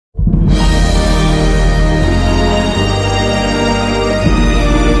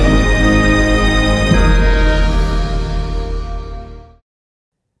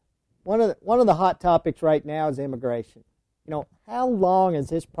One of the hot topics right now is immigration. How long has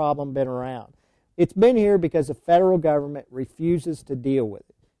this problem been around? It's been here because the federal government refuses to deal with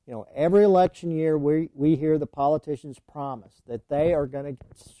it. Every election year we hear the politicians promise that they are going to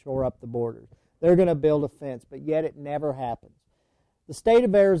shore up the borders. They're going to build a fence, but yet it never happens. The state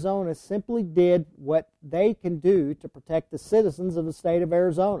of Arizona simply did what they can do to protect the citizens of the state of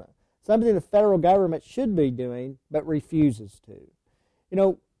Arizona, something the federal government should be doing but refuses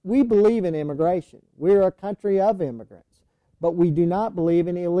to. We believe in immigration. We're a country of immigrants, but we do not believe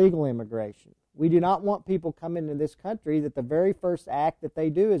in illegal immigration. We do not want people coming into this country that the very first act that they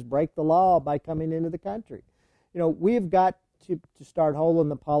do is break the law by coming into the country. We have got to start holding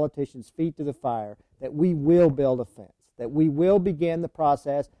the politicians' feet to the fire that we will build a fence, that we will begin the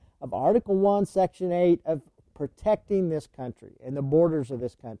process of Article 1, Section 8 of protecting this country and the borders of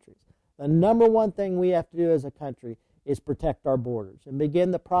this country. The number one thing we have to do as a country is protect our borders and begin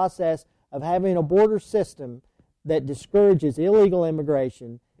the process of having a border system that discourages illegal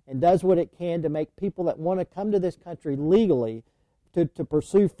immigration and does what it can to make people that want to come to this country legally to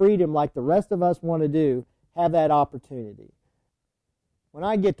pursue freedom like the rest of us want to do, have that opportunity. When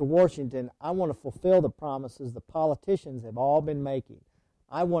I get to Washington, I want to fulfill the promises the politicians have all been making.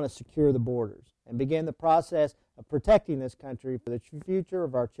 I want to secure the borders and begin the process of protecting this country for the future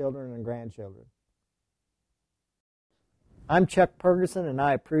of our children and grandchildren. I'm Chuck Purgason, and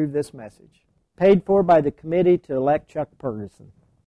I approve this message. Paid for by the committee to elect Chuck Purgason.